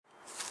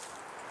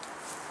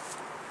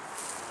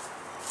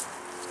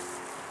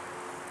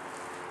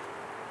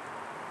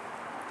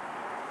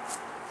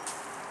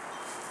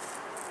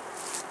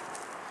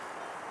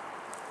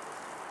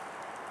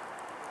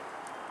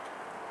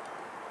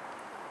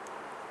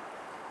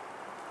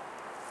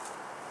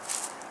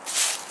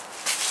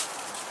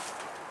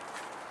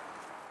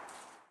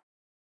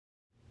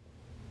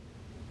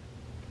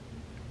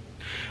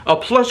A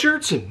pleasure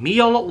to meet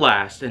y'all at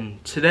last,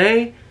 and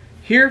today,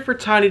 here for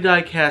Tiny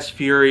Diecast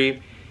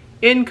Fury,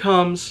 in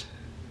comes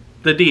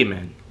the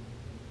Demon.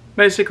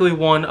 Basically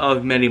one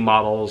of many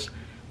models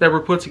that were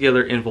put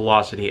together in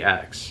Velocity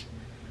X.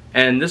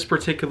 And this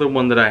particular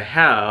one that I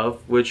have,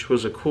 which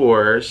was of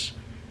course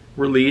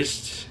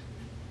released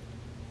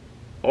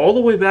all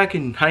the way back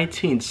in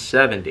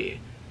 1970.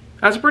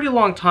 That's a pretty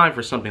long time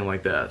for something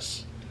like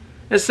this.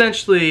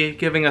 Essentially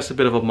giving us a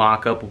bit of a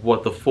mock-up of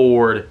what the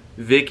Ford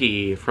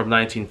Vicky from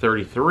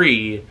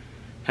 1933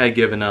 had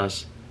given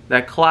us.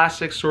 That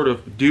classic sort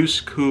of Deuce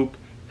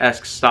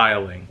Coupe-esque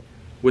styling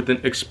with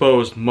an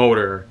exposed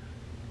motor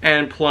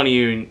and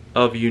plenty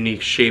of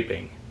unique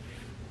shaping.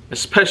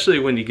 Especially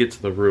when you get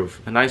to the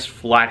roof. A nice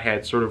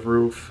flathead sort of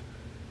roof.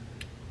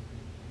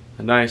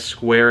 A nice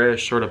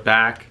squarish sort of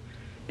back.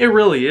 It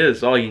really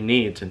is all you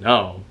need to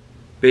know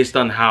based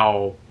on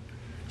how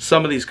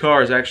some of these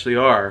cars actually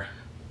are.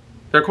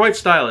 They're quite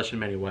stylish in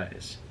many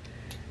ways.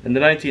 And the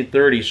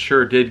 1930s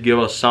sure did give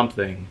us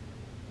something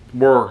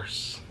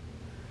worse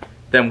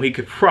than we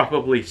could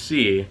probably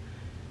see.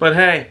 But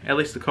hey, at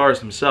least the cars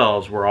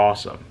themselves were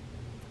awesome.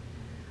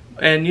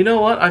 And you know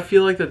what? I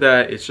feel like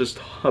that is just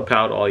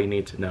about all you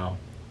need to know.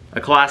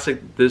 A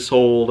classic this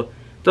old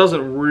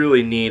doesn't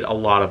really need a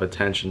lot of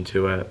attention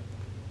to it,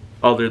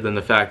 other than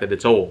the fact that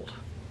it's old.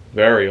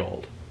 Very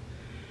old.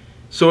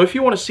 So if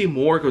you want to see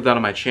more, go down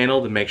to my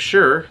channel, then make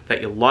sure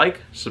that you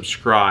like,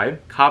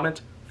 subscribe,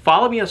 comment,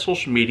 follow me on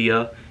social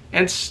media,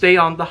 and stay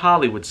on the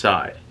Hollywood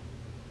side.